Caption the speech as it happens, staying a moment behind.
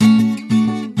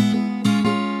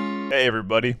Hey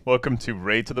everybody, welcome to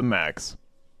Ray to the Max.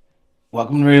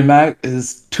 Welcome to Radio Mac.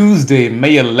 Is Tuesday,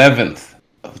 May 11th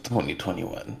of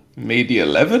 2021. May the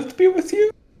 11th be with you?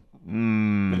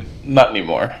 Mmm, Not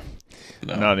anymore.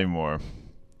 not No, anymore.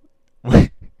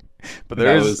 But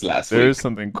that was last there is week.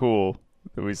 something cool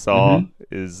that we saw Mm-hmm.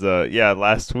 is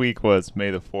last week was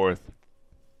May the 4th.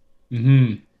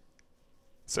 Mm-hmm.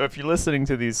 So if you're listening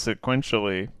to these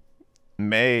sequentially,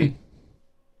 May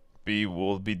be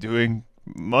will be doing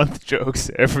month jokes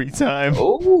every time.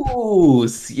 Oh,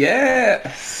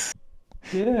 yes.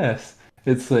 Yes.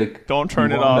 It's like Don't you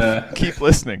turn it off. wanna Keep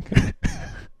listening.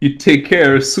 you take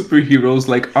care of superheroes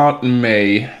like Aunt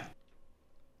May.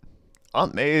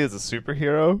 Aunt May is a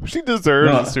superhero. She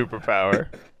deserves a No, superpower.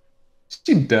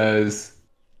 she does.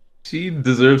 She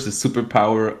deserves the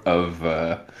superpower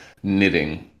of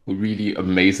knitting. Really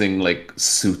amazing like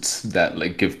suits that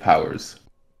like give powers.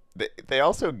 They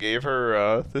also gave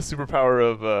her the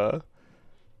superpower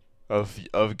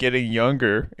of getting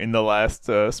younger in the last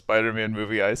Spider-Man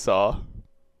movie I saw.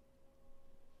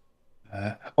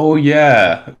 Oh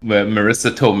yeah,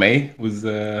 Marissa Tomei was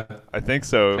I think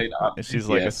so. played Aunt And May. she's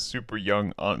like a Yes, super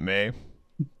young Aunt May.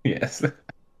 yes.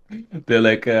 They're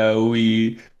like,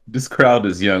 we this crowd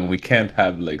is young. We can't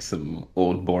have like some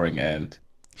old boring aunt.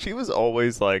 She was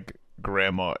always like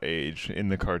grandma age in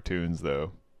the cartoons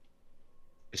though.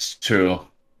 It's true.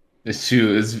 It's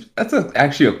true.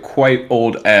 Actually a quite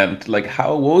old aunt. Like,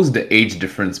 what was the age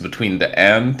difference between the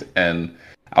aunt and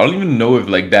I don't even know if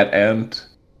like that aunt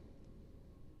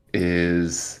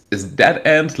is that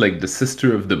aunt like the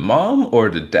sister of the mom or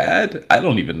the dad? I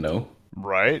don't even know.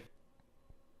 Right?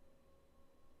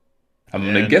 I'm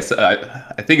gonna And guess.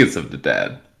 I think it's of the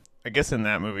dad. I guess in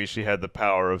that movie she had the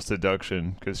power of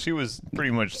seduction because she was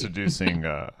pretty much seducing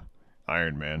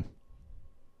Iron Man.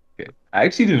 Okay. I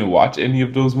actually didn't watch any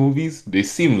of those movies. They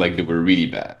seemed like they were really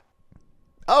bad.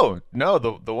 Oh, no,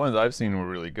 the ones I've seen were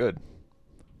really good.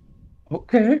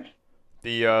 Okay.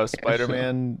 The Yeah, sure.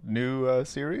 Spider-Man new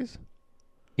series?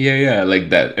 Yeah, yeah, like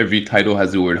that. Every title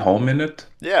has the word home in it.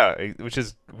 Yeah, which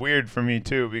is weird for me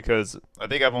too because I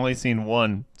think I've only seen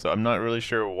one, so I'm not really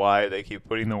sure why they keep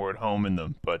putting the word home in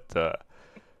them. But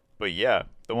yeah,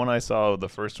 the one I saw, the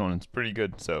first one, is pretty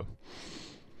good. So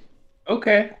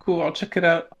Okay, cool. I'll check it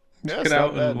out. yeah, Check it it's not out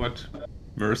and bad. watch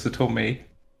Marissa Tomei.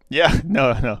 Yeah,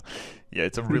 no. Yeah,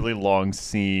 it's a really long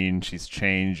scene. She's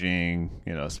changing.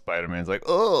 Spider Man's like,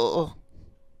 oh,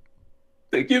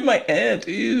 Like, you're my aunt.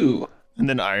 Ew. and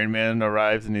then Iron Man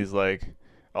arrives and he's like,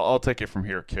 I'll take it from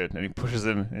here, kid. And he pushes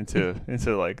him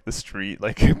into like the street,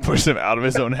 like pushes him out of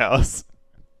his own house.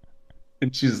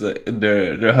 And she's like,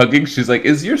 they're hugging. She's like,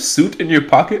 "Is your suit in your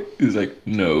pocket?" He's like,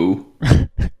 "No."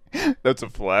 That's a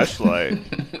flashlight.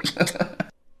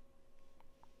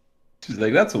 She's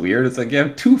like, "That's weird." It's like you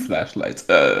have two flashlights.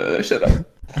 Shut up.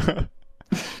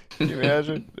 Can you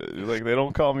imagine? Like they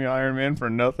don't call me Iron Man for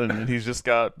nothing, and he's just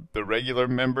got the regular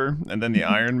member and then the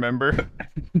Iron member,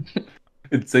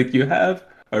 It's like you have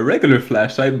a regular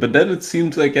flashlight, but then it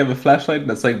seems like you have a flashlight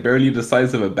that's like barely the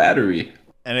size of a battery.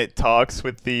 and it talks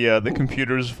with the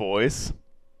computer's voice.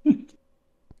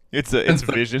 It's It's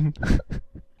like, Vision.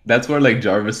 that's where like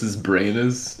Jarvis's brain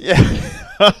is. Yeah,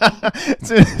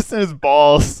 it's in his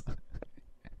balls.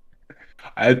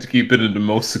 I had to keep it in the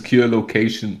most secure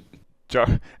location.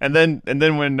 And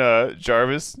then when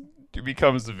Jarvis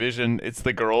becomes Vision, it's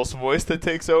the girl's voice that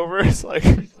takes over. It's like,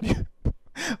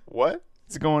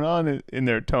 what's going on in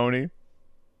there, Tony?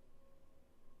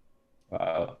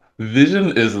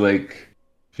 Vision is like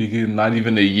freaking not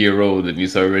even a year old and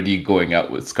he's already going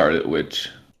out with Scarlet Witch.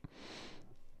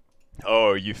 Oh,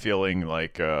 are you feeling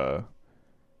like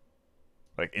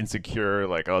insecure,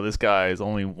 like oh this guy is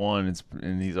only one,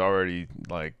 and he's already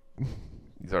like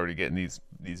he's already getting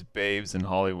these babes in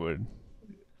Hollywood.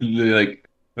 Like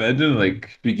imagine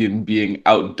like freaking being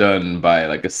outdone by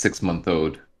like a 6 month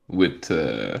old with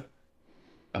a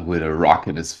rock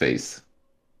in his face.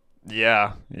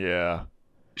 Yeah.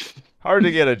 Hard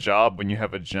to get a job when you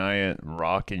have a giant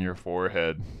rock in your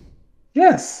forehead.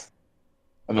 Yes.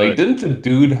 I'm like, But didn't the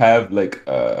dude have like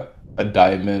a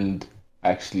diamond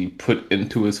actually put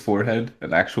into his forehead?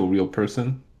 An actual real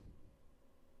person?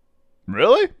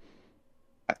 really,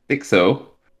 I think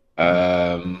so.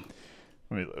 Um,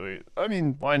 I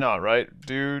mean, why not, right,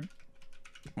 dude?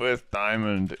 With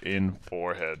diamond in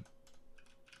forehead.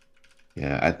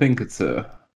 yeah, I think it's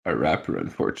a rapper,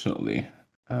 unfortunately.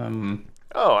 Um,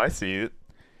 Oh, I see it.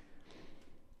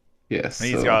 yes, And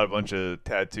he's so got a bunch of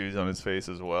tattoos on his face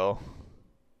as well.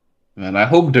 man, I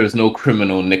hope there's no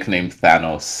criminal nicknamed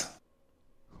Thanos.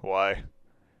 Why?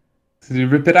 You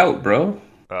rip it out, bro.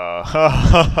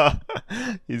 Uh,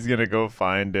 he's gonna go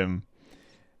find him.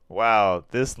 Wow,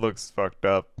 this looks fucked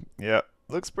up. Yeah,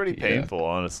 looks pretty Yeah. painful,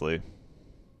 honestly.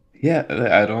 Yeah,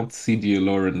 I don't see the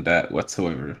allure in that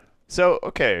whatsoever. So,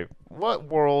 okay,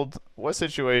 what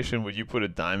situation would you put a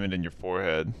diamond in your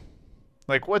forehead?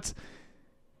 Like, what's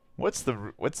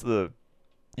the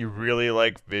you really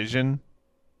like vision?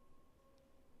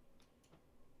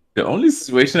 The only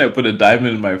situation I put a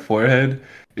diamond in my forehead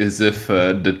is if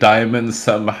the diamond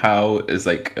somehow is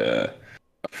like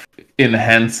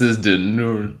enhances the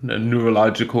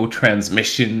neurological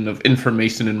transmission of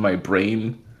information in my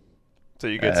brain So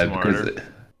you get because smarter.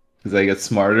 I get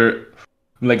smarter.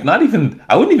 Like not even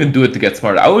I wouldn't even do it to get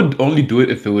smarter. I would only do it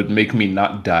if it would make me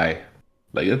not die.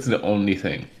 Like that's the only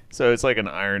thing. So it's like an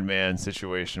Iron Man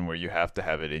situation where you have to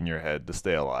have it in your head to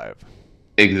stay alive.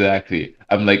 Exactly.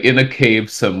 I'm like in a cave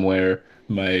somewhere.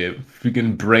 My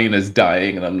freaking brain is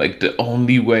dying, and I'm like the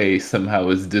only way somehow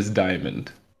is this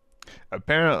diamond.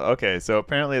 Apparently, okay, so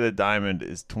apparently the diamond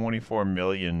is 24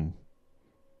 million,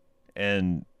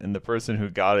 and the person who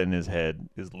got it in his head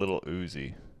is Little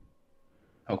Uzi.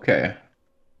 Okay.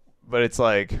 But it's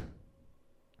like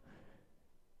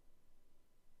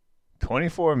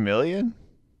 24 million?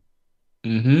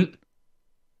 Mm-hmm.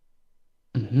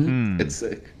 Mm-hmm. Hmm. It's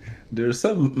like there's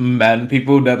some man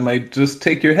people that might just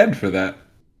take your head for that.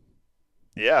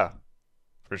 Yeah,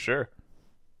 for sure.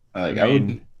 I Like I mean,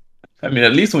 would. I mean,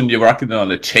 at least when you're rocking it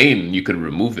on a chain, you could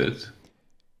remove it.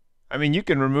 I mean, you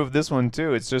can remove this one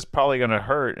too. It's just probably gonna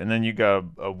hurt, and then you got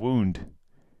a wound.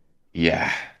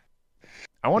 Yeah.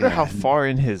 I wonder how Yeah. far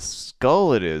in his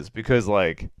skull it is, because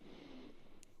like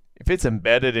if it's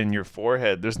embedded in your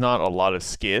forehead, there's not a lot of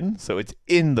skin, so it's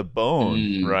in the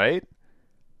bone, Mm, right?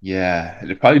 yeah.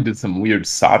 They probably did some weird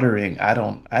soldering. I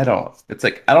don't. It's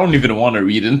like I don't even want to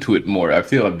read into it more. I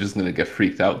feel I'm just gonna get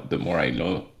freaked out the more I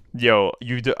know. Yo,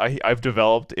 I've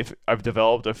developed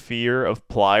a fear of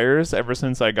pliers ever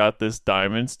since I got this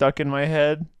diamond stuck in my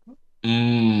head.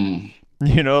 Mm.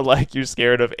 You know, like you're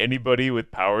scared of anybody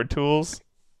with power tools.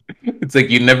 It's like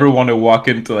you never want to walk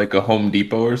into like a Home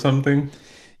Depot or something.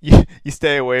 You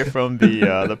stay away from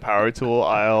the power tool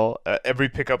aisle. Every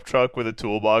pickup truck with a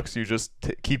toolbox, you just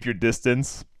keep your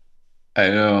distance. I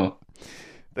know.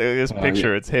 This Yeah.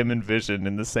 picture, it's him and Vision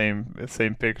in the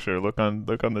same picture. Look on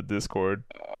the Discord.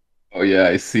 Oh yeah,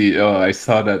 I see. Oh, I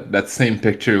saw that same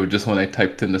picture just when I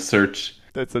typed in the search.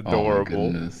 That's Oh my adorable.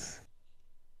 goodness.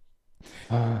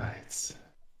 Oh,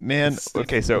 Man,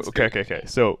 okay, so it's okay, scary. okay, okay.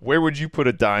 So where would you put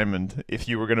a diamond if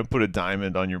you were gonna put a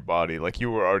diamond on your body? Like you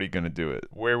were already gonna do it.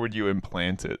 Where would you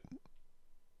implant it?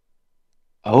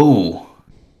 Oh,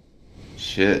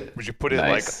 shit. Would you put it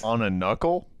like Nice. on a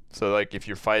knuckle? So like if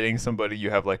you're fighting somebody, you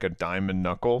have like a diamond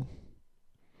knuckle.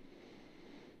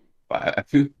 I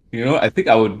feel, I think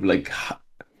I would like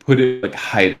put it like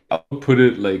hide. I would put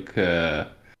it like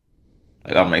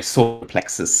on my solar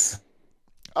plexus.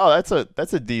 Oh,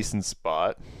 that's a decent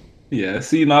spot. Yeah,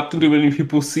 see, not too many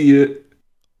people see it.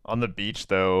 On the beach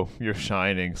though, you're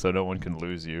shining, so no one can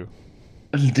lose you.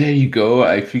 There you go.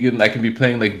 I figured I could be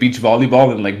playing like beach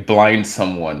volleyball and like blind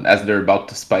someone as they're about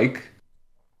to spike.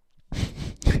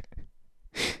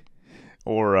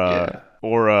 Or Yeah.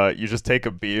 you just take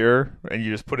a beer and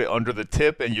you just put it under the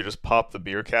tip and you just pop the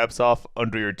beer caps off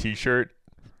under your t-shirt.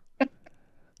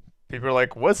 People are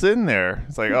like, "What's in there?"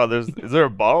 It's like, "Oh, is there a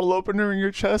bottle opener in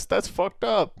your chest? That's fucked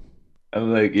up."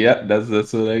 I'm like, yeah, that's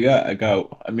what I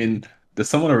got. I mean, does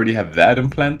someone already have that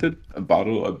implanted? A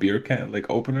beer can like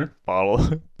opener? Bottle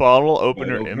Right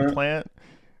opener opener? implant.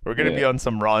 We're gonna be Yeah. on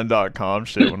some Ron.com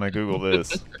shit when I Google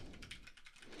this.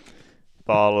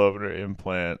 Bottle opener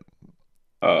implant.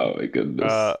 Oh my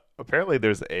goodness. Apparently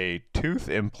there's a tooth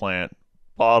implant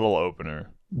bottle opener.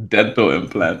 Dental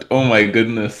implant. Oh my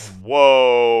goodness.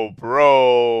 Whoa,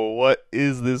 bro! What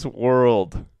is this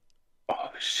world? Oh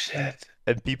shit.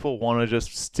 And people want to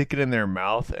just stick it in their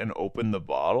mouth and open the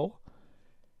bottle?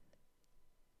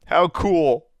 How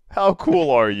cool? How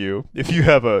cool are you if you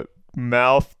have a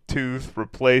mouth tooth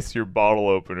replace your bottle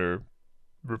opener?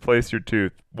 Replace your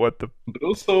tooth. What the? But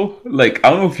also, like, I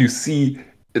don't know if you see,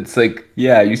 it's like,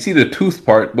 yeah, you see the tooth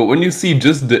part, but when you see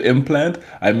just the implant,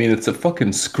 I mean, it's a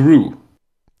fucking screw.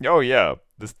 Oh yeah,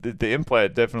 the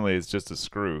implant definitely is just a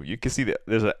screw. You can see that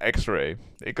there's an X-ray.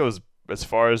 It goes as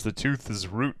far as the tooth's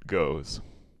root goes.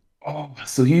 Oh,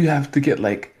 so you have to get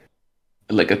like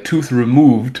a tooth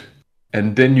removed,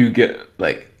 and then you get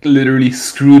like literally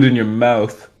screwed in your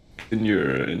mouth, in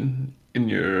your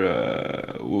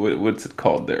what's it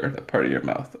called there? That part of your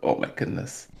mouth. Oh my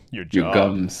goodness, Your your jaw.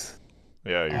 gums.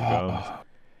 Yeah, your gums. Oh,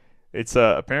 It's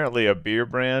apparently a beer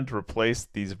brand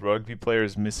replaced these rugby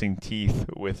players' missing teeth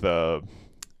with bottle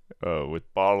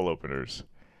openers.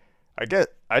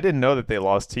 I didn't know that they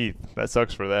lost teeth. That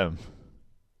sucks for them.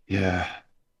 Yeah.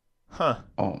 Huh.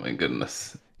 Oh my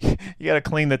goodness. You gotta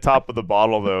clean the top of the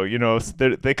bottle, though. You know,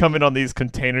 they come in on these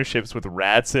container ships with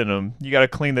rats in them. You gotta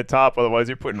clean the top, otherwise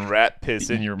you're putting rat piss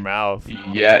in your mouth.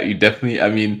 Yeah, you definitely. I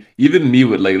mean, even me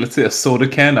with like, let's say a soda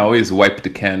can, I always wipe the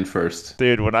can first.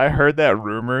 Dude, when I heard that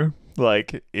rumor,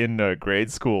 like in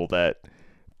grade school, that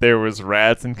there was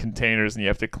rats in containers and you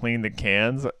have to clean the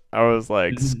cans, I was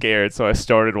like scared, so I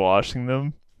started washing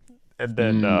them. And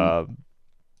then Mm.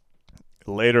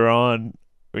 later on,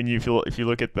 when if you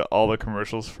look at all the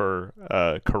commercials for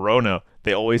Corona,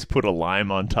 they always put a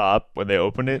lime on top when they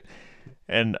open it,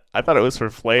 and I thought it was for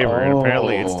flavor, and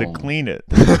apparently it's to Oh, clean it.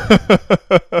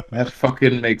 that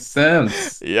fucking makes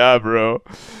sense. Yeah, bro,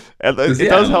 and Cause it yeah,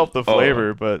 does help the oh,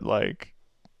 flavor, but like,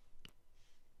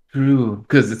 true.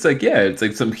 Cause it's like yeah, it's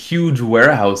like some huge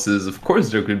warehouses. Of course,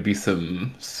 there could be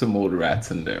some old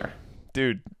rats in there.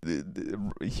 dude,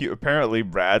 apparently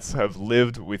rats have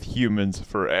lived with humans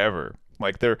forever.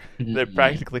 Like they're Mm.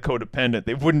 practically codependent.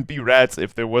 They wouldn't be rats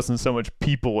if there wasn't so much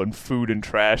people and food and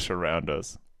trash around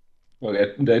us.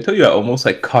 Okay, did I tell you I almost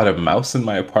like caught a mouse in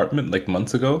my apartment like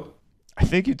months ago? I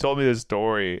think you told me this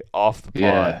story off the pod.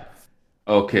 Yeah.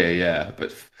 Okay, yeah,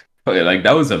 but okay, like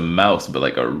that was a mouse, but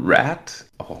like a rat?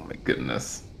 Oh my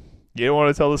goodness. You don't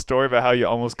want to tell the story about how you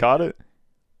almost caught it?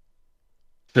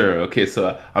 Sure. Okay,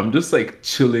 so I'm just like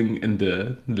chilling in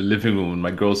the living room when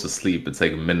my girl's asleep. It's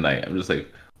like midnight. I'm just like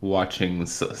watching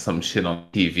some shit on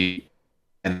TV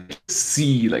and I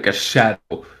see like a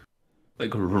shadow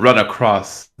like run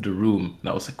across the room. And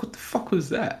I was like, what the fuck was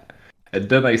that? And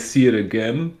then I see it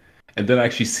again, and then I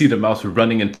actually see the mouse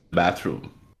running into the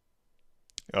bathroom.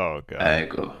 Oh god. I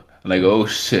go, I'm like, oh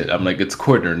shit. I'm like, it's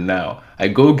cornered now. I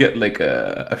go get like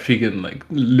a freaking like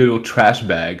little trash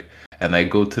bag and I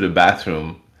go to the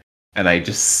bathroom and I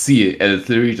just see it and it's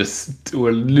literally just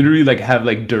we're literally like have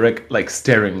like direct like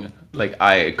staring like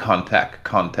eye contact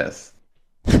contest.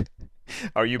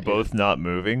 Are you both not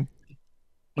moving?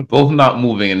 We're both not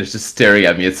moving and it's just staring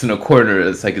at me. It's in a corner.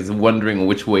 It's like it's wondering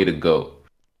which way to go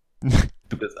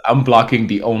because I'm blocking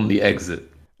the only exit.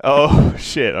 Oh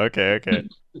shit. Okay, okay.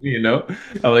 You know,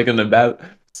 I'm like in the bath.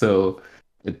 So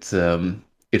it's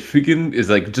it freaking is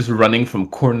like just running from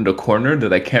corner to corner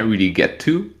that I can't really get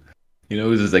to. You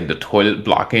know, it's just like the toilet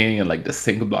blocking and like the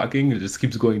sink blocking. It just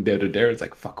keeps going there to there. It's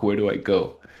like fuck, where do I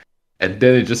go? And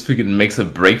then it just freaking makes a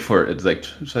break for it. It's like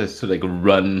tries to like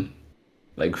run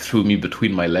like through me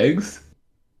between my legs,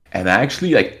 and I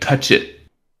actually like touch it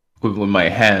with my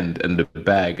hand and the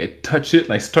bag. I touch it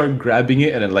and I start grabbing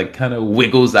it, and it like kind of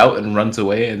wiggles out and runs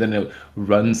away, and then it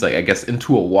runs like I guess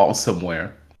into a wall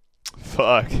somewhere.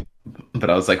 Fuck. But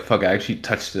I was like, fuck, I actually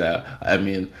touched that. I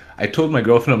mean, I told my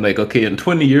girlfriend, I'm like, okay, in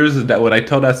 20 years, that when I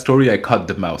tell that story, I caught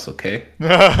the mouse, okay?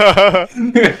 It's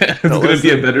don't gonna be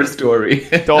a listen. better story.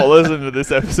 Don't listen to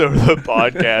this episode of the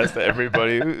podcast.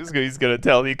 Everybody, he's gonna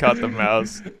tell he caught the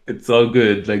mouse. It's all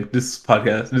good. Like this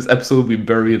podcast, this episode will be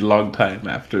buried a long time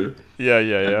after. Yeah,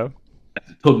 yeah, I yeah.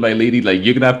 told my lady, like,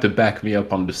 you're gonna have to back me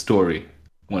up on the story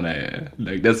when I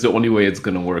like. That's the only way it's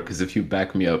gonna work is if you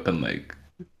back me up and like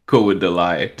go with the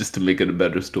lie just to make it a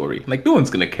better story. Like no one's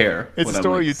gonna care It's a when I'm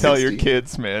story like you tell your 60.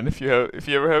 kids, man. If you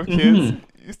ever have kids, Hmm.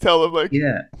 you tell them like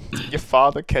Yeah. your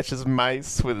father catches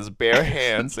mice with his bare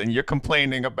hands, and you're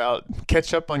complaining about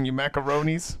ketchup on your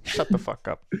macaronis. Shut the fuck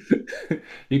up,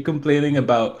 You're complaining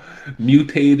about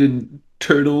mutated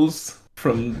turtles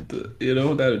from the, you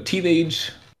know, that are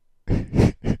teenage.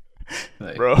 Like,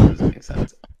 it bro. doesn't make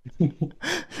sense.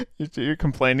 You're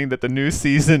complaining that the new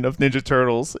season of Ninja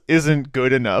Turtles isn't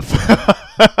good enough.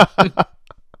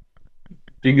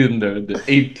 Even the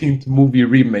 18th movie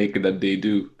remake that they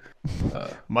do. Uh,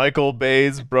 Michael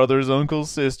Bay's brothers, uncles,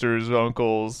 sisters,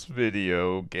 uncles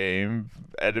video game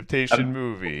adaptation I'm,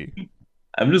 movie.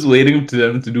 I'm just waiting to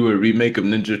them to do a remake of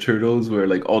Ninja Turtles where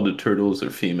like all the turtles are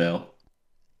female.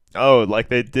 Oh, like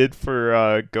they did for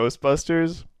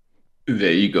Ghostbusters?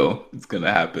 There you go. It's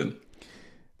gonna happen.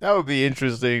 That would be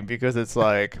interesting because it's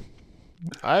like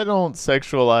I don't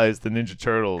sexualize the Ninja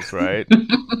Turtles, right?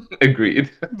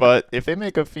 Agreed. But if they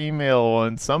make a female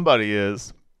one, somebody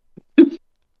is.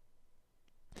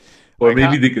 Or Like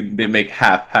how maybe they make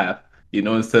half half. You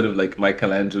know, instead of like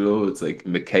Michelangelo, it's like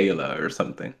Michaela or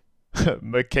something.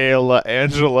 Michaela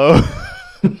Angelo,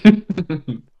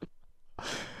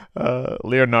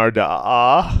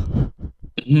 Leonardo,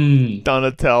 Hmm.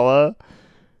 Donatella.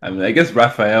 I mean, I guess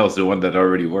Raphael's the one that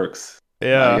already works. I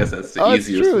Yeah. guess that's the Oh, it's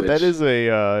easier true. That switch. is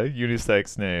a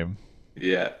unisex name.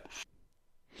 Yeah,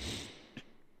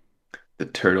 the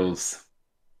turtles.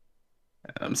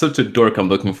 I'm such a dork. I'm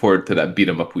looking forward to that beat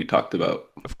 'em up we talked about.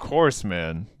 Of course,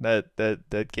 man.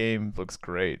 That game looks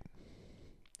great.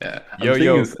 Yeah, I'm thinking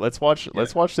Yo, is yeah. let's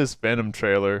watch this Venom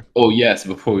trailer. Oh yes,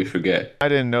 before we forget. I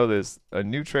didn't know this. A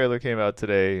new trailer came out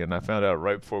today, and I found out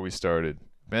right before we started.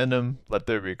 Venom, Let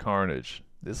There Be Carnage.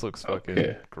 This looks fucking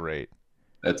Okay, great.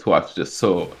 let's watch this.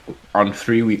 So on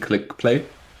three, we click play.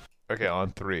 Okay,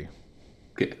 on three.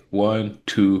 Okay, one,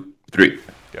 two, three.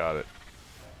 Got it.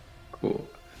 Cool.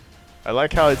 I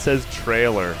like how it says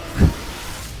trailer.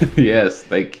 Yes,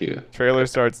 thank you. Trailer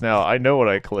starts now. I know what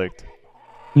I clicked.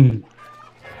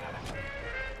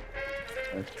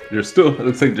 They're still. It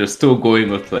looks like they're still going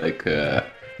with like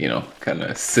kind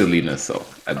of silliness. So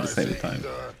at the same time.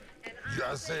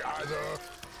 I say either.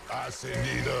 I say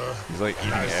neither. He's like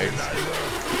eating eggs.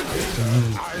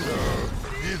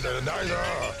 Neither, neither.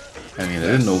 I mean,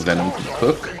 I didn't know Venom could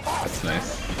cook. That's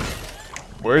nice.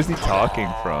 Where is he talking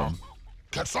from?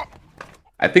 Catch up.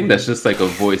 I think that's just like a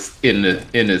voice in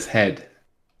his head.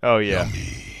 Oh yeah,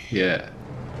 Yeah.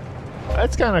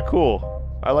 that's kind of cool.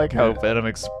 I like how Venom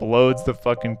explodes the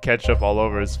fucking ketchup all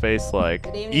over his face. Like,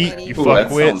 Good evening, eat, lady. you Ooh, that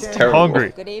fuckwit. sounds terrible. Hungry.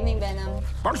 Good evening, Venom.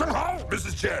 Function how,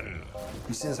 Mrs. Chen.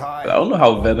 He says I hi. don't know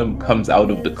how Venom comes out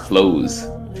of the clothes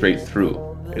straight through.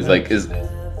 It's like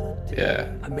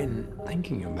yeah. I've been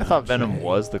thinking about I thought Venom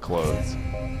was the clothes.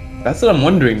 That's what I'm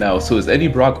wondering now. So is Eddie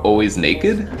Brock always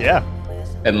naked? Yeah.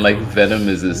 And like Venom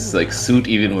is his like suit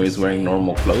even when he's wearing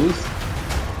normal clothes?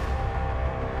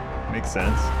 Makes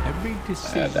sense. every Yeah,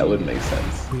 decision that would make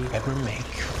sense. we ever make.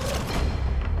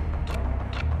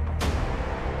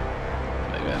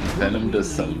 Like, man, Venom does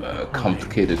some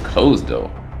complicated clothes though.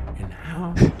 And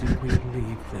how do we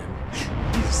leave them?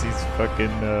 He's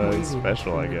fucking Waiting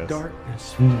special, I in the guess.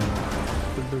 Darkness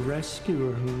for the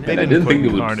rescuer who They And I didn't didn't put think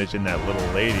it would- Carnage in that little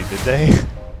lady, did they?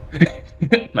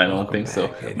 I don't think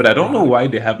so. But I don't know why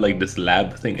they have like this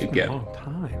lab thing a again. long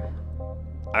time.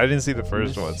 I didn't see the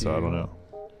first one, so I don't know.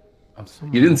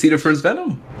 You didn't see the first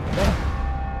Venom?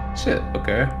 Shit,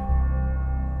 okay.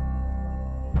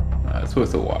 It's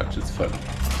worth a watch, it's fun.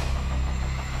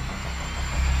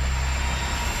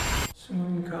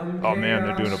 Oh man,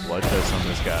 they're doing a blood test on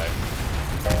this guy.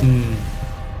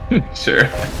 Sure.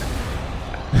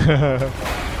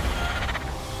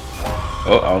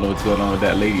 Oh, I don't know what's going on with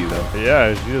that lady though.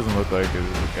 Yeah, she doesn't look like a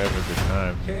guy for a good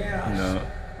time. No.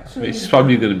 I mean, she's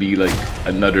probably gonna be like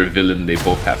another villain they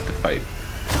both have to fight.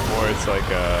 Or it's like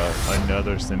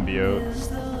another symbiote.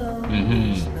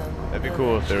 Mm-hmm. That'd be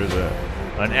cool if there was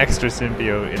an extra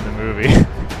symbiote in the movie.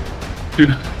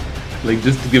 Like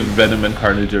just to give Venom and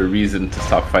Carnage a reason to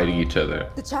stop fighting each other.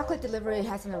 The chocolate delivery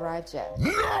hasn't arrived yet.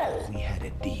 No! We had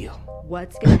a deal.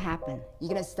 What's gonna happen? You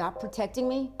gonna stop protecting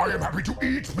me? I am happy to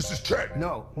eat, Mrs. Chen.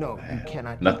 No, you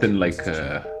cannot. Nothing like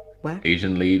a What?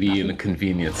 Asian lady in a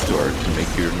convenience store to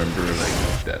make you remember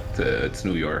like that it's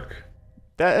New York.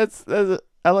 That's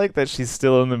I like that she's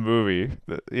still in the movie.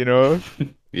 You know,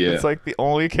 Yeah. it's like the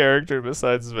only character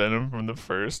besides Venom from the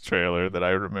first trailer that I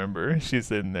remember.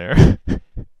 She's in there.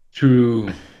 True.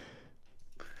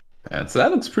 And so that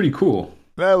looks pretty cool.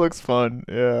 That looks fun.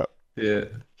 Yeah. Yeah.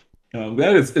 I'm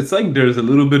glad it's like there's a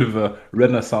little bit of a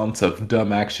renaissance of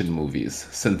dumb action movies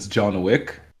since John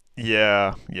Wick.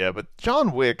 Yeah, but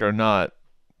John Wick are not.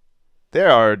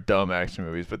 There are dumb action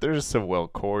movies, but they're just so well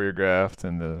choreographed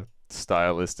and the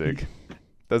stylistic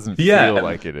doesn't Yeah. feel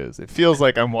like it is. It feels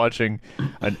like I'm watching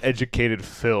an educated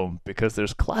film because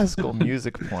there's classical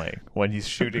music playing when he's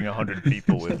shooting 100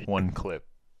 people with one clip.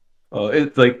 Oh,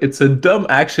 it's like it's a dumb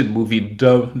action movie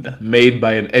made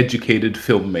by an educated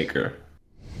filmmaker.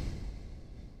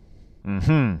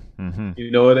 You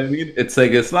know what I mean? It's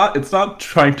like it's not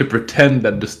trying to pretend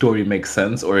that the story makes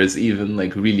sense or is even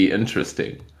like really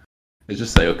interesting. It's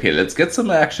just like, okay, let's get some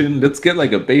action. Let's get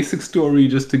like a basic story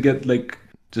just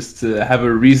to have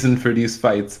a reason for these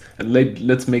fights, and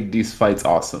let's make these fights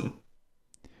awesome.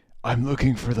 I'm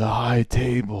looking for the high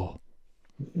table.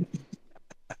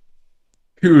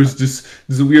 Here's this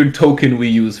weird token we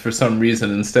use for some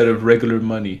reason instead of regular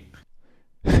money.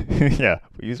 Yeah,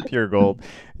 we use pure gold.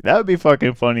 That would be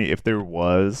fucking funny if there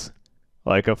was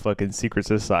like a fucking secret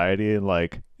society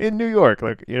in New York,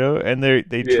 like, you know, and they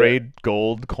Yeah. trade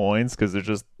gold coins because they're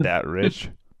just that rich.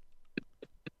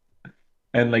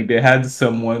 And like they had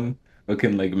someone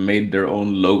fucking like made their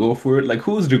own logo for it. Like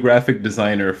who's the graphic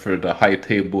designer for the high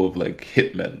table of like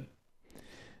hitmen?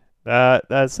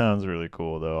 That sounds really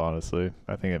cool though, honestly.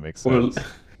 I think it makes Or sense.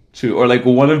 true, or like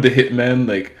one of the hitmen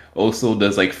like also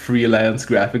does like freelance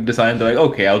graphic design. They're like,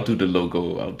 okay, I'll do the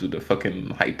logo. I'll do the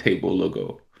fucking high table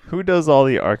logo. Who does all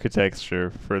the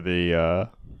architecture for the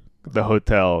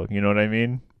hotel? You know what I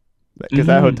mean? Because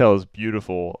that Mhm. hotel is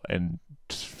beautiful and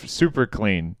super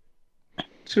clean.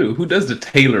 True. Who does the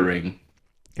tailoring?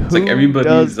 It's Who like everybody's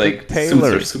does the like suits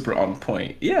tailor? are super on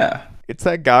point. Yeah. It's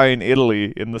that guy in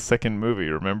Italy in the second movie.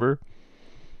 Remember?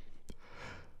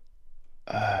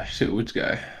 Shit. Which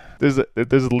guy? There's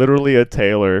literally a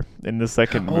tailor in the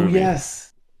second Oh movie.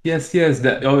 yes. Yes.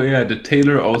 That. Oh yeah. The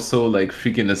tailor also like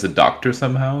freaking is a doctor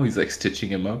somehow. He's like stitching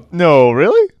him up. No,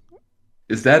 really?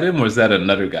 Is that him or is that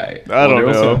another guy? I don't They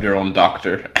also know. have their own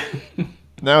doctor.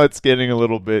 Now it's getting a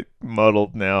little bit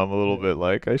muddled. Now I'm a little bit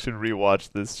like I should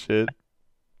rewatch this shit.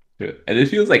 Yeah. And it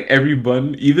feels like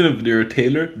everyone, even if they're a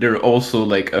tailor, they're also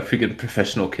like a freaking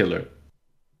professional killer.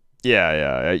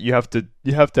 Yeah. You have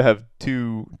to have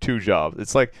two jobs.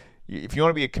 It's like if you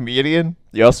want to be a comedian,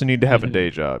 you also need to have a day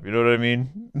job. You know what I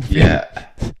mean? Yeah.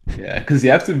 Yeah, because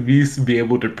you have to be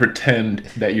able to pretend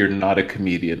that you're not a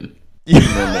comedian.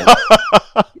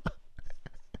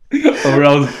 Or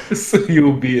else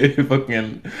you'll be a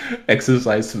fucking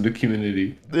exercise from the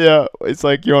community. Yeah, it's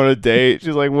like you're on a date.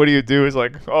 She's like, "What do you do?" It's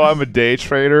like, "Oh, I'm a day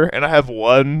trader, and I have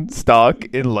one stock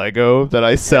in Lego that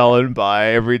I sell and buy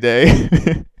every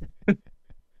day."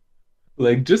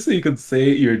 Like, just so you can say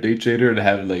you're a day trader and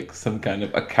have like some kind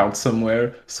of account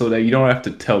somewhere so that you don't have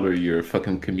to tell her you're a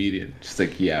fucking comedian. Just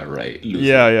like, yeah, right. loser.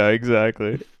 Yeah,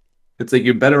 exactly. It's like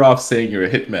you're better off saying you're a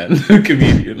hitman,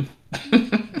 comedian.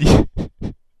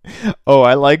 Oh,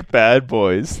 I like Bad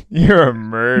Boys. You're a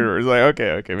murderer. It's like,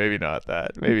 okay, maybe not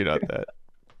that.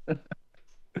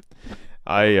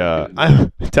 I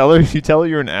tell her if you tell her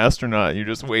you're an astronaut, you're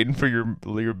just waiting for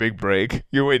your big break.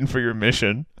 You're waiting for your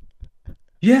mission.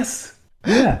 Yes.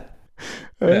 Yeah.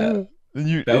 Yeah.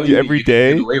 You That way every you can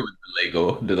day. get away with the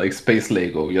Lego, the like space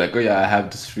Lego. You're like, oh yeah, I have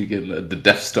this freaking the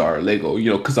Death Star Lego,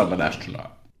 because I'm an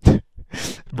astronaut.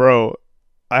 Bro,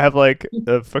 I have like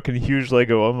a fucking huge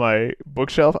Lego on my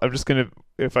bookshelf. I'm just gonna,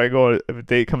 if a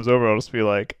date comes over, I'll just be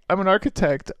like, I'm an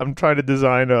architect. I'm trying to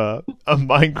design a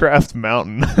Minecraft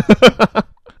mountain.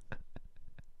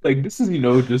 Like this is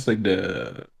just like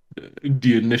the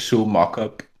initial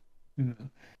mock-up.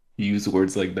 Use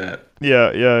words like that.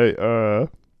 Yeah.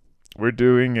 We're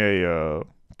doing a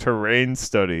terrain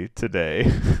study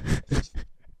today.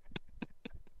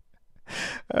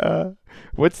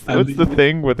 What's the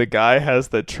thing where the guy has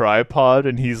the tripod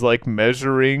and he's like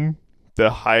measuring the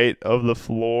height of the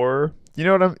floor? You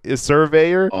know what a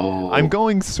surveyor? Oh, I'm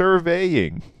going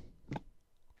surveying.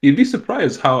 you'd be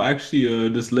surprised how actually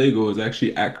this Lego is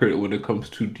actually accurate when it comes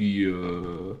to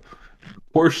the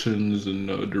portions and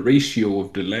the ratio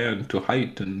of the land to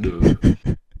height and.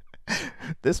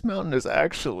 This mountain is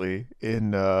actually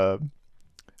in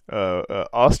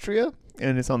Austria,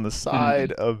 and it's on the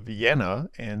side of Vienna,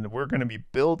 and we're going to be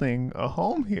building a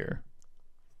home here.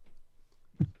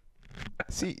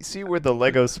 See where the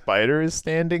Lego spider is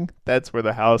standing? That's where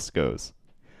the house goes.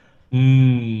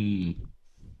 She's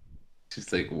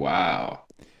like, wow.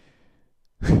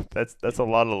 That's a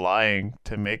lot of lying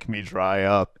to make me dry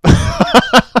up.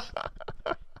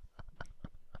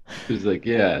 She's like,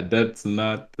 yeah, that's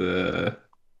not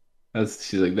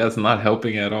she's like, that's not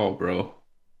helping at all, bro.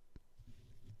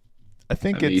 I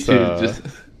think I mean, it's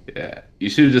you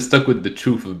should have just stuck with the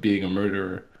truth of being a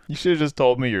murderer. you should have just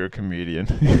told me you're a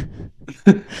comedian.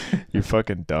 You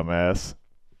fucking dumbass.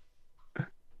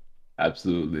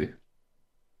 Absolutely.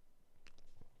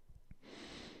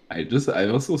 I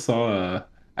also saw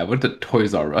I went to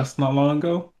Toys R Us not long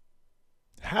ago.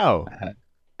 How?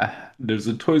 There's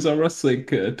a Toys R Us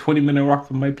like a 20-minute walk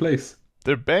from my place.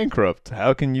 They're bankrupt.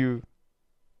 How can you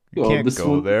Well, can't this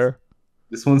go one's- there?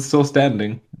 This one's still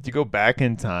standing. Did you go back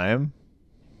in time?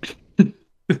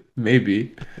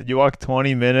 Maybe. Did you walk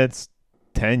 20 minutes,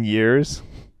 10 years?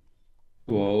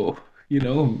 Well,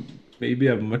 maybe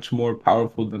I'm much more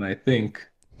powerful than I think.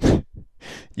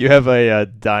 You have a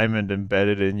diamond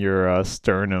embedded in your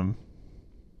sternum.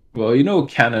 Well,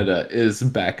 Canada is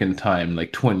back in time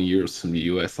like 20 years from the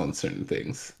US on certain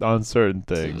things. On certain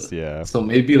things, yeah. So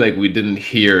maybe like we didn't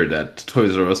hear that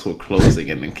Toys R Us were closing,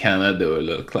 and in Canada they would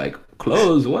look like,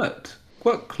 close what?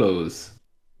 What close?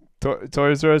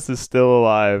 Toys R Us is still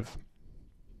alive.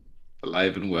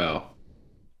 Alive and well.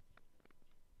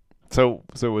 So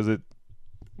was it?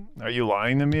 Are you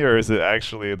lying to me, or is it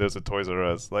actually there's a Toys R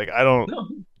Us? Like No,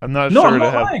 I'm not no, sure I'm to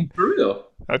not have. lying, for real.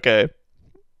 Okay.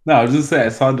 No, I was just saying I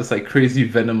saw this like crazy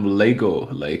Venom Lego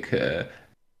like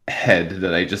head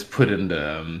that I just put in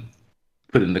the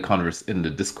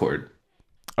Discord.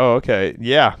 Oh, okay.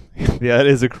 Yeah, yeah. That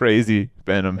is a crazy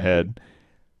Venom head.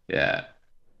 Yeah,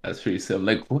 that's pretty sick.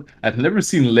 Like I've never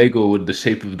seen Lego with the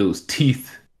shape of those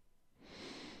teeth.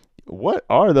 What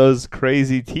are those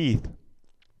crazy teeth?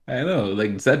 I know,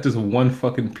 like is that just one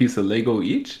fucking piece of Lego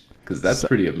each? because that's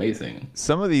pretty amazing.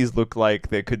 Some of these look like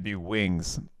they could be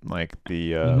wings, like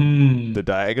the Mhm. the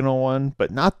diagonal one,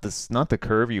 but not the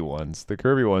curvy ones. The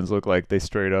curvy ones look like they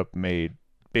straight up made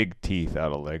big teeth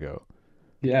out of Lego.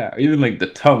 Yeah, or even like the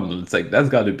tongue. It's like that's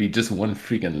got to be just one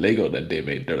freaking Lego that they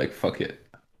made. They're like, fuck it.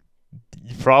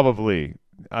 Probably.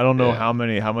 I don't know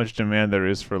Yeah. how much demand there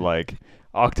is for like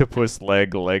octopus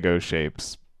leg Lego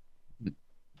shapes.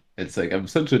 It's like I'm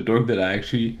such a dork that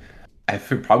I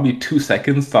for probably 2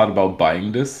 seconds thought about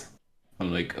buying this.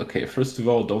 I'm like, okay, first of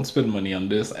all, don't spend money on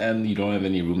this, and you don't have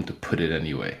any room to put it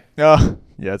anyway. Oh,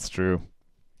 yeah, that's true.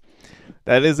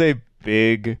 That is a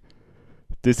big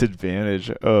disadvantage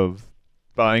of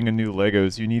buying a new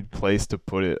Legos. You need place to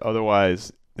put it.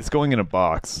 Otherwise, it's going in a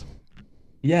box.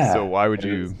 Yeah. So why would it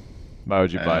you is. I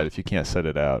buy know. it if you can't set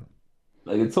it out?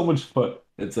 Like it's so much fun.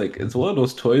 It's like it's one of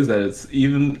those toys that it's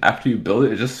even after you build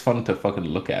it, it's just fun to fucking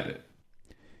look at it.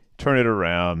 Turn it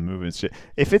around, move and shit.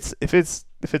 If it's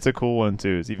a cool one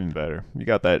too, it's even better. You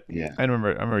got that. Yeah. I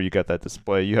remember you got that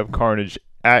display. You have Carnage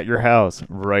at your house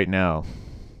right now.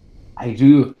 I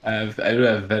do. I do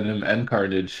have Venom and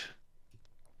Carnage.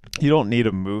 You don't need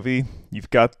a movie. You've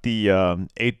got the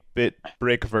 8-bit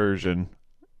brick version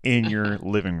in your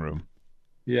living room.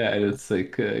 Yeah, and it's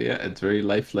like yeah, it's very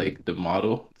lifelike. The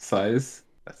model size,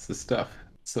 that's the stuff.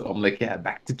 So I'm like, yeah,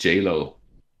 back to J-Lo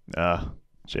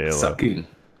JLo. sucking.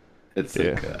 It's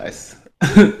Yeah.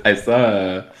 like I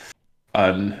saw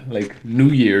on like New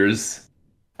Year's.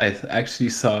 I actually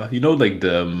saw like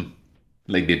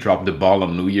like they dropped the ball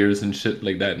on New Year's and shit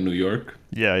like that in New York.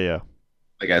 Yeah.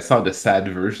 Like I saw the sad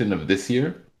version of this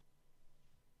year.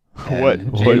 What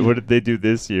And J what did they do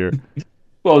this year?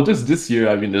 well, just this year,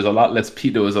 I mean, there was a lot less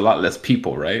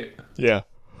people, right? Yeah.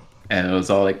 And it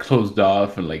was all like closed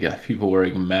off and like yeah, people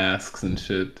wearing masks and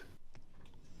shit.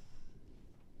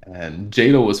 And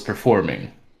J-Lo was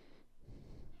performing.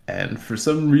 And for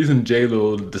some reason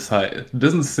J-Lo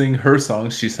doesn't sing her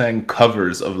songs, she sang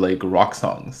covers of like rock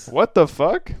songs. What the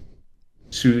fuck?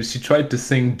 She tried to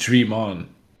sing Dream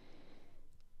On.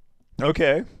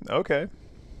 Okay.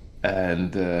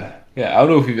 And yeah, I don't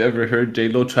know if you've ever heard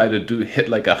J-Lo try to hit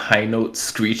like a high note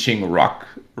screeching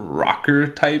rocker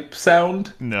type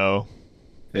sound. No.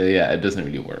 Yeah, it doesn't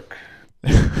really work.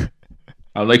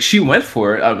 I'm like, she went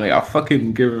for it. I'm like, I'll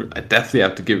fucking give her. I definitely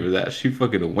have to give her that. She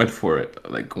fucking went for it,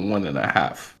 like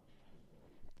 1.5.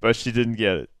 But she didn't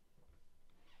get it.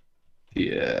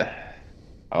 Yeah,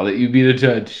 I'll let you be the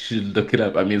judge. You should look it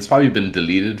up. I mean, it's probably been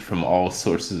deleted from all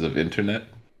sources of internet.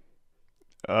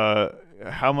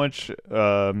 How much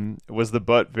was the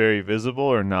butt very visible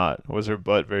or not? Was her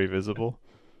butt very visible?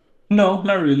 No,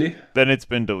 not really. Then it's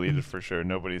been deleted for sure.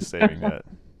 Nobody's saving that.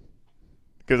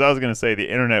 Because I was gonna say the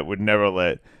internet would never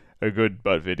let a good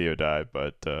butt video die,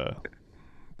 but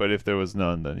if there was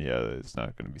none, then yeah, it's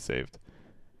not gonna be saved.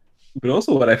 But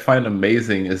also, what I find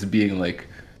amazing is being like,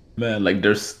 man, like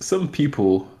there's some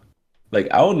people, like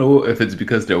I don't know if it's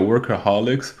because they're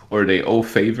workaholics or they owe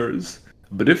favors,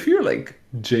 but if you're like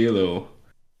J-Lo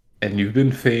and you've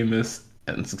been famous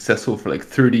and successful for like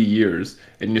 30 years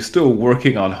and you're still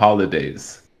working on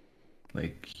holidays,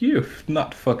 like you're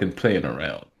not fucking playing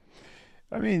around.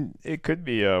 I mean, it could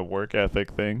be a work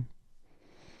ethic thing.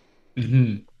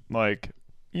 Hmm. Like,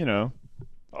 you know,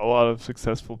 a lot of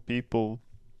successful people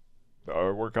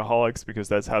are workaholics because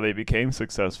that's how they became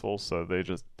successful. So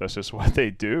that's just what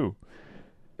they do.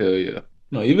 Hell yeah.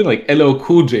 No, even like LL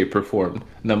Cool J performed,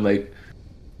 and I'm like,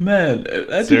 man,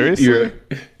 imagine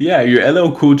you're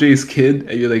LL Cool J's kid,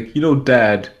 and you're like,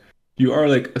 Dad, you are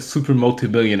like a super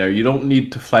multimillionaire. You don't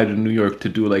need to fly to New York to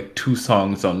do like 2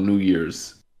 songs on New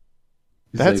Year's.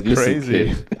 He's That's like, listen,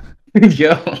 crazy. kid.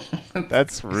 Yo,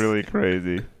 That's really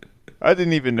crazy. I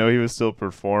didn't even know he was still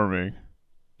performing.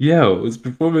 yo, was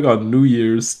performing on New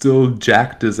Year's, still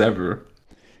jacked as ever.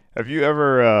 Have you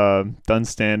ever done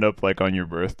stand up like on your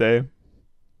birthday?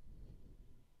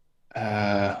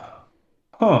 Uh,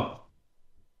 huh?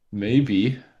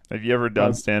 Maybe. Have you ever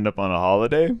done stand up on a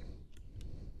holiday?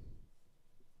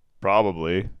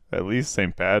 Probably. At least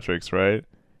St. Patrick's, right?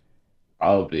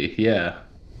 Probably, yeah.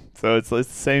 So it's the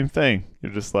same thing.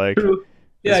 You're just like, True.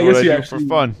 Yeah, this I is what guess I you do actually. for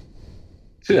fun.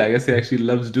 Shit, I guess he actually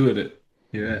loves doing it.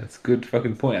 Yeah, it's a good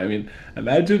fucking point. I mean,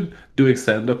 imagine doing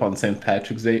stand-up on St.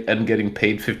 Patrick's Day and getting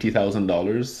paid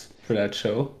 $50,000 for that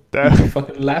show. You'd be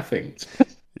fucking laughing.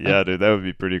 Yeah, dude, that would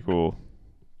be pretty cool.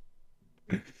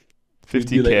 You'd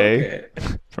be like, 50K okay.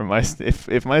 for my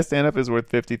if my stand up is worth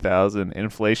 50,000,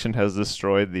 inflation has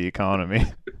destroyed the economy.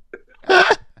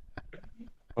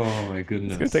 Oh my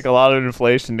It's goodness. gonna take a lot of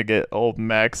inflation to get old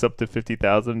Max up to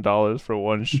 $50,000 for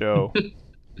one show.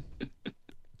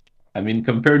 I mean,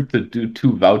 compared to do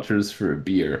 2 vouchers for a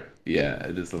beer, Yeah,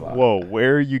 it is a lot. Whoa,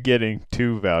 where are you getting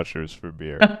 2 vouchers for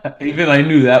beer? Even I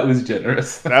knew that was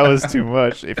generous. That was too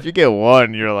much. If you get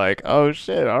 1, you're like, oh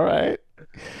shit, all right.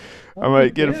 I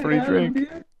might get a free drink.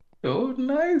 Beer. Oh,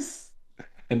 nice.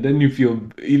 And then you feel,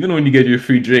 even when you get your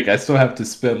free drink, I still have to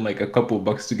spend like a couple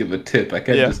bucks to give a tip. I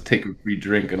can't Yeah. just take a free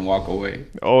drink and walk away.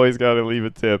 Always gotta leave a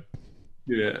tip.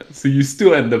 Yeah, so you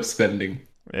still end up spending.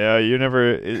 Yeah, you're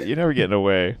never getting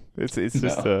away. It's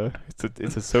just No.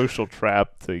 it's a social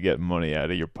trap to get money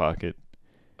out of your pocket.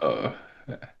 Uh,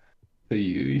 so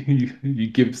you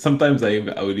give. Sometimes I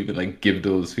would even like give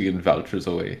those freaking vouchers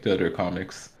away to other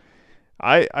comics.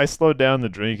 I slowed down the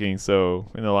drinking,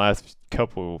 so in the last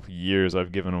couple of years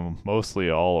I've given them mostly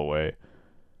all away.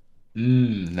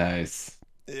 Nice.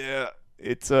 Yeah,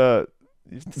 it's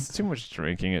too much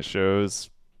drinking at shows.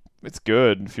 It's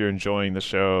good if you're enjoying the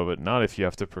show, but not if you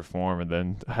have to perform and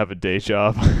then have a day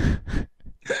job.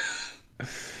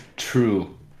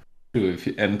 True. True.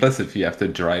 And plus, if you have to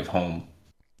drive home.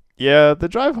 Yeah, the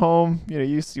drive home,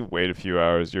 you wait a few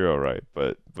hours, you're all right.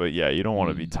 But yeah, you don't want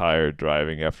to be tired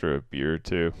driving after a beer or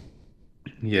two.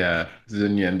 Yeah. So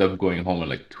then you end up going home at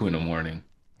like 2 in the morning.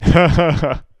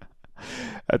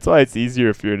 That's why it's easier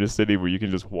if you're in a city where you can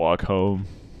just walk home.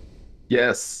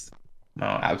 Yes. No,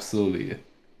 absolutely.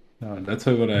 No, that's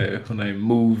why when I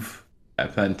move, I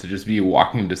plan to just be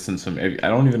walking distance from every. I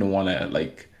don't even want to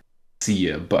like see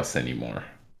a bus anymore.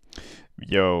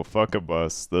 Yo, fuck a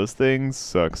bus. Those things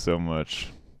suck so much.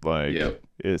 Like, Yep.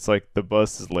 it's like the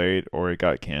bus is late or it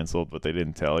got canceled, but they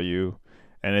didn't tell you,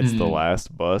 and it's the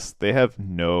last bus. They have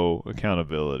no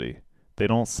accountability. They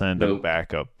don't send a Nope.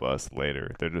 backup bus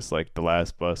later. They're just like, the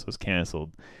last bus was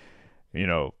canceled.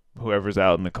 Whoever's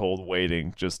out in the cold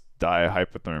waiting, just die of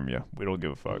hypothermia. We don't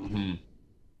give a fuck.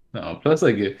 No, plus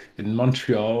like in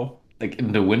Montreal, like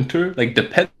in the winter, like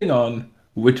depending on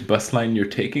which bus line you're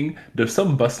taking, there's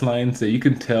some bus lines that you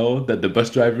can tell that the bus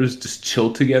drivers just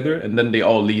chill together and then they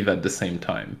all leave at the same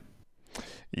time.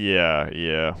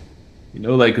 Yeah. You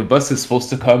know, like a bus is supposed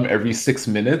to come every 6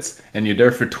 minutes and you're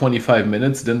there for 25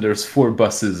 minutes, then there's 4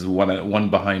 buses, one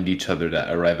behind each other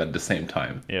that arrive at the same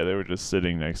time. Yeah, they were just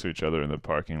sitting next to each other in the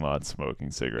parking lot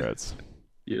smoking cigarettes.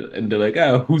 Yeah, and they're like,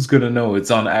 who's gonna know? It's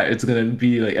gonna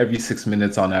be like every 6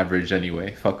 minutes on average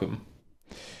anyway. Fuck them.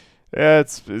 Yeah,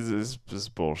 it's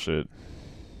just bullshit.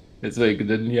 It's like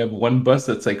then you have one bus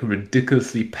that's like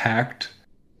ridiculously packed,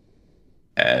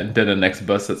 and then the next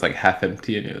bus that's like half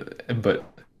empty. But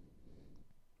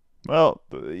Well,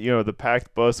 the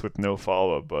packed bus with no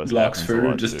follow-up bus blocks happens a further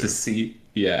lot just too. to see.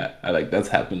 Yeah, that's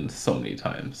happened so many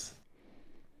times.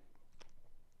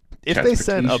 If they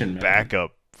sent a Transportation, man.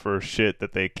 backup for shit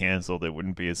that they canceled, it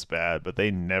wouldn't be as bad, but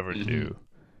they never Mm-hmm. do.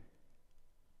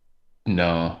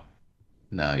 No,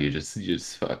 you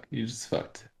just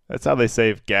fucked. That's how they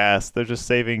save gas. They're just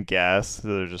saving gas. So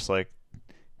they're just like,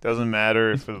 doesn't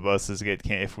matter if the buses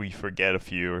if we forget a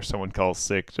few or someone calls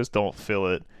sick, just don't fill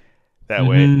it. That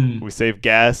way, Mhm. we save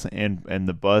gas and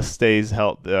the bus stays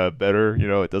better.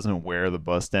 It doesn't wear the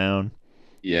bus down.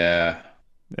 Yeah.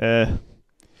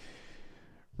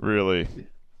 Really.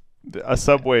 A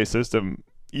subway system,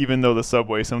 even though the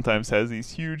subway sometimes has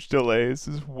these huge delays,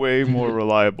 is way more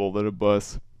reliable than a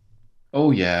bus.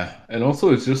 Oh yeah, and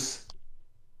also it's just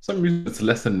some reason it's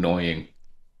less annoying.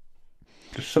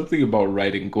 There's something about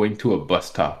going to a bus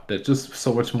stop that's just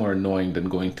so much more annoying than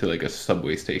going to like a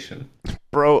subway station.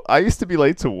 Bro, I used to be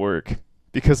late to work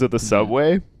because of the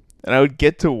subway, and I would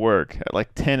get to work at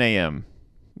like 10 a.m.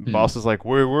 Boss is like,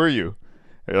 where were you?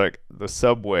 They're like, the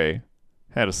subway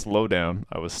had a slowdown.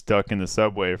 I was stuck in the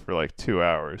subway for like 2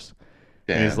 hours.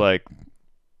 And he's Damn. like,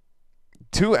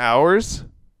 2 hours?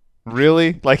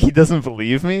 Really? Like, he doesn't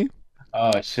believe me?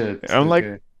 Oh shit. I'm like,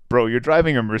 Okay. bro, you're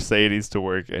driving a Mercedes to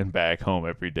work and back home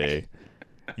every day.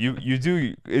 Your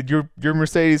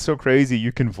Mercedes is so crazy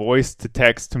you can voice to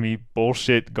text to me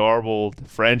bullshit garbled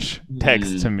French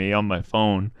text to me on my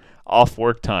phone off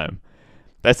work time.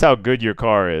 That's how good your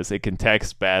car is. It can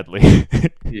text badly.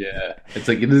 Yeah, it's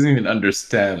like it doesn't even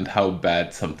understand how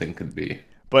bad something could be.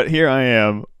 But here I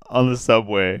am on the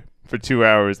subway for 2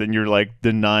 hours and you're like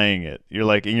denying it. You're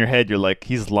like, in your head, you're like,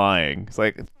 he's lying. It's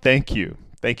like, thank you.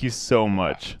 Thank you so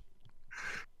much.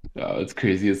 Oh, it's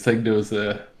crazy. It's like there was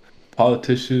a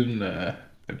politician, I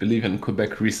believe in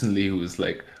Quebec recently, who was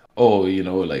like, "Oh,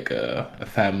 like a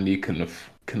family can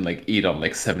like eat on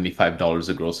like $75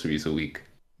 of groceries a week."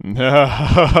 And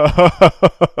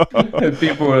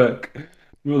people were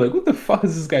like, "What the fuck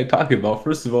is this guy talking about?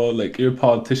 First of all, like you're a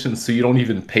politician, so you don't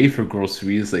even pay for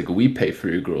groceries. Like we pay for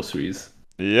your groceries."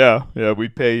 Yeah, we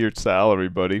pay your salary,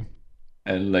 buddy.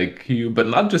 And like but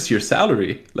not just your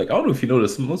salary. Like I don't know if you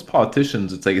notice, most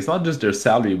politicians, it's like it's not just their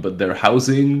salary, but their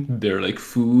housing, their like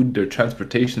food, their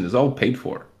transportation is all paid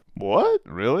for. What?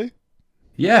 Really?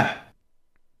 Yeah.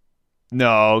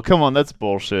 No, come on, that's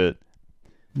bullshit.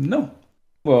 No.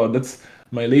 Well, that's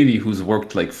my lady who's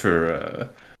worked like for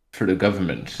the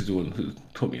government. She's the one who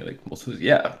told me like most of it.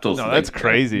 Yeah, those No, like that's I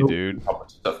crazy, know dude. how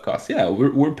much stuff costs. Yeah,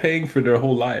 we're paying for their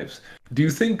whole lives. Do you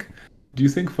think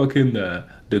fucking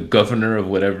the governor of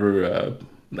whatever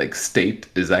like state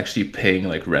is actually paying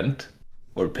like rent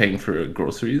or paying for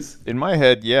groceries? In my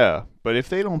head, yeah. But if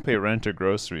they don't pay rent or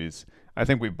groceries, I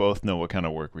think we both know what kind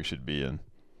of work we should be in.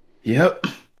 Yep.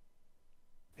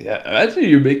 Yeah, imagine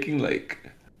you're making like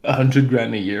 100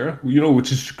 grand a year,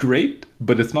 which is great,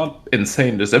 but it's not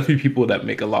insane. There's definitely people that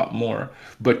make a lot more,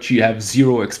 but you have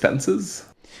zero expenses.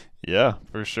 Yeah,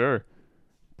 for sure.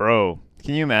 Bro,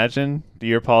 can you imagine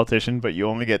you're a politician, but you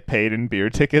only get paid in beer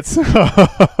tickets?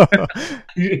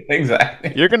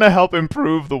 Exactly. You're gonna help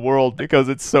improve the world because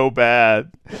it's so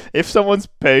bad. If someone's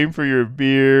paying for your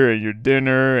beer and your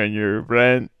dinner and your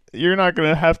rent, you're not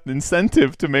gonna have the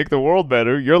incentive to make the world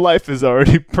better. Your life is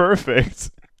already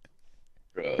perfect.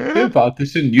 Bro, if you're a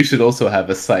politician, you should also have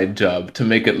a side job to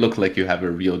make it look like you have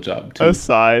a real job A too.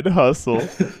 side hustle.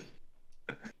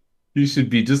 You should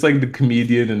be just like the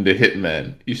comedian and the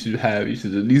hitman. You should at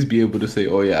least be able to say,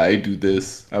 "Oh yeah, I do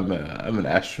this. I'm an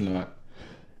astronaut."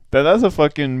 That's a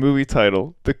fucking movie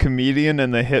title. The Comedian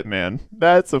and the Hitman.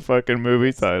 That's a fucking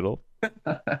movie title.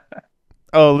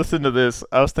 Oh, listen to this.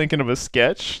 I was thinking of a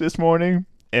sketch this morning,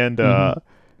 and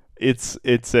it's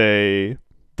a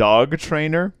dog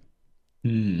trainer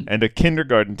Hmm. and a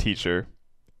kindergarten teacher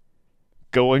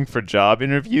going for job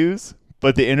interviews,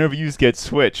 but the interviews get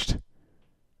switched.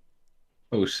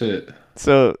 Oh shit.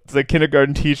 So the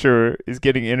kindergarten teacher is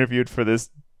getting interviewed for this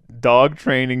dog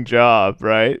training job,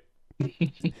 right?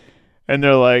 And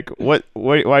they're like, "What?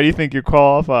 Why do you think you're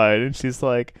qualified?" And she's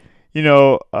like,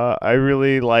 I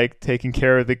really like taking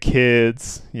care of the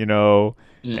kids,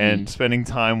 and spending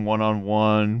time one on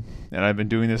one. And I've been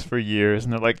doing this for years."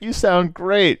 And they're like, "You sound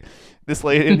great." This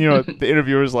lady, and the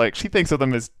interviewer's like, "She thinks of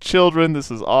them as children. This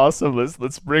is awesome.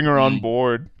 Let's bring her on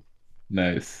board."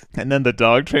 Nice. And then the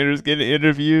dog trainer's getting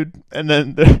interviewed, and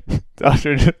then the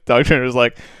dog trainer's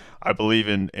like, "I believe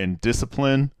in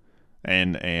discipline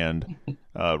and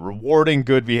rewarding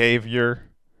good behavior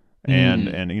and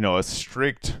a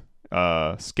strict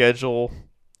schedule."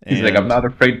 He's like, "I'm And not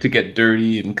afraid to get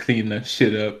dirty and clean that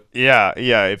shit up." yeah,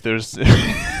 if there's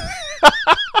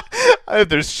if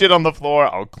there's shit on the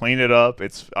floor, I'll clean it up.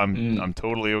 I'm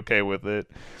totally okay with it.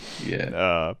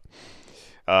 Yeah.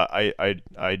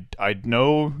 I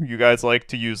know you guys like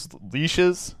to use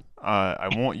leashes. I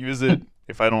won't use it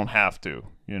if I don't have to.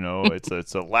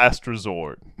 It's a last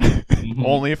resort.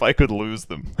 Only if I could lose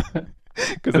them,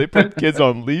 because they put kids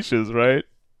on leashes, right?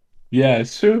 Yeah,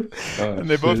 it's true. Oh, And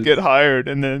they both shit. get hired,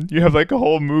 and then you have like a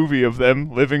whole movie of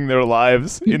them living their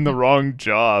lives in the wrong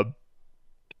job.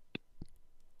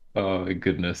 Oh my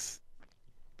goodness.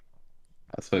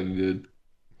 That's fucking good.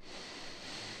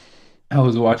 I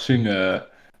was watching I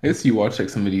guess you watch like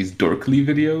some of these Dorkly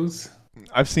videos.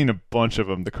 I've seen a bunch of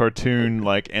them. The cartoon,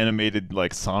 like animated,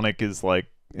 like Sonic is like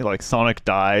Sonic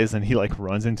dies and he like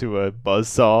runs into a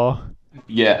buzzsaw.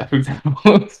 Yeah, for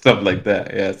example, stuff like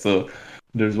that. Yeah, so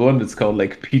there's one that's called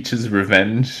like Peach's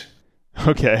Revenge.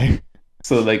 Okay.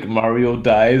 So like Mario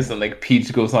dies and like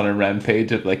Peach goes on a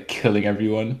rampage of like killing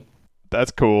everyone.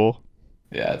 That's cool.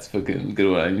 Yeah, it's fucking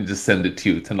good one. I can just send it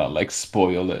to you to not like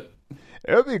spoil it.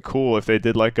 It would be cool if they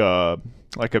did like a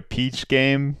Peach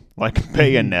game, like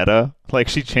Bayonetta. Like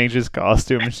she changes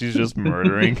costume and she's just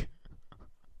murdering.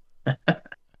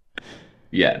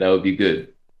 Yeah, that would be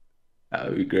good. That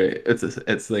would be great.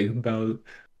 It's like about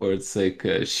where it's like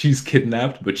she's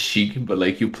kidnapped, but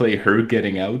like you play her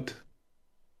getting out.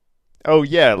 Oh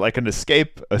yeah, like an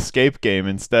escape game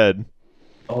instead.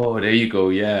 Oh, there you go.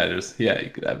 Yeah, you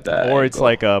could have that. Or it's Go.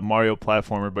 like a Mario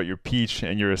platformer, but you're Peach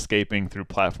and you're escaping through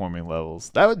platforming levels.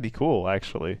 That would be cool,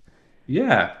 actually.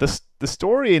 Yeah. The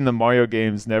story in the Mario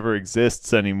games never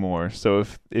exists anymore. So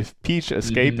if Peach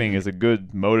escaping is a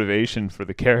good motivation for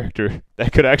the character,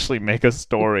 that could actually make a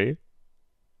story.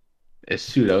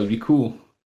 It's true. That would be cool.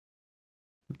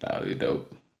 That would be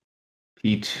dope.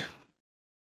 Peach,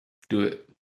 do it.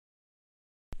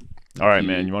 All right,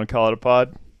 man. You want to call it a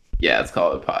pod? Yeah, let's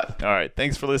call it a pod. All right.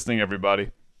 Thanks for listening, everybody.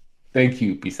 Thank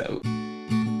you. Peace out.